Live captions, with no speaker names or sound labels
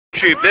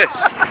YouTube this.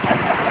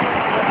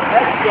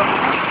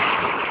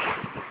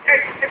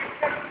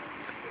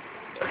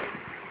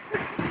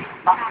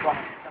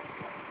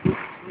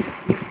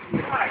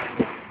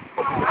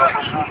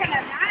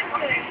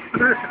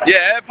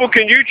 Yeah,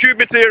 fucking YouTube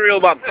material,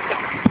 man.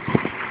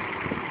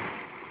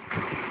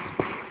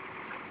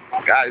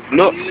 Guy's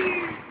nuts.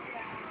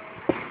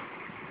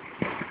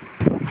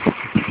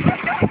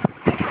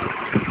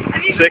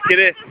 Sick of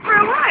it. For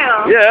a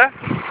while. Yeah.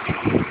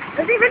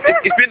 Has he been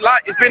there? It's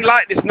been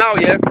like this now,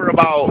 yeah, for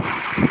about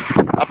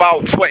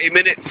 20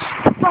 minutes.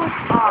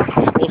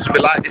 It's supposed to be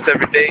like this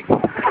every day.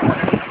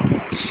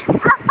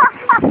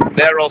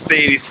 They're all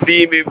saying he's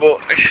steaming, but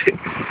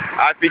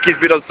I think he's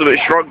been on something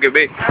stronger,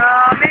 mate.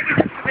 Oh, maybe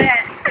just a bit.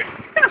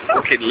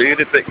 Fucking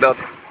lunatic, man.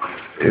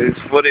 It's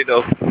funny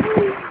though.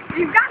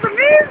 He's got the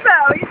moves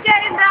though. He's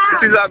getting down.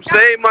 This is what I'm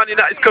saying, man.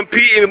 He's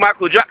competing with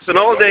Michael Jackson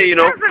all day, you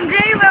know. There's some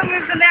J-Lo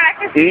moves in there. I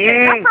can see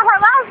it. That's from her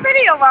last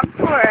video, I'm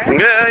sure.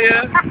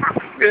 Yeah.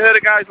 Yeah,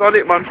 the guy's on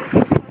it, man. I'm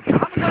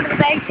going to go to the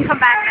bank and come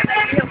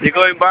back. You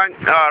going bank?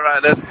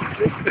 Alright then.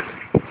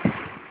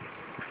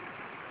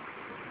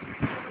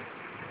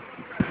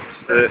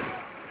 That's it.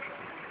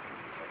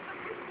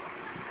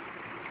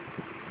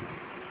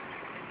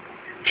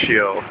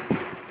 Chill.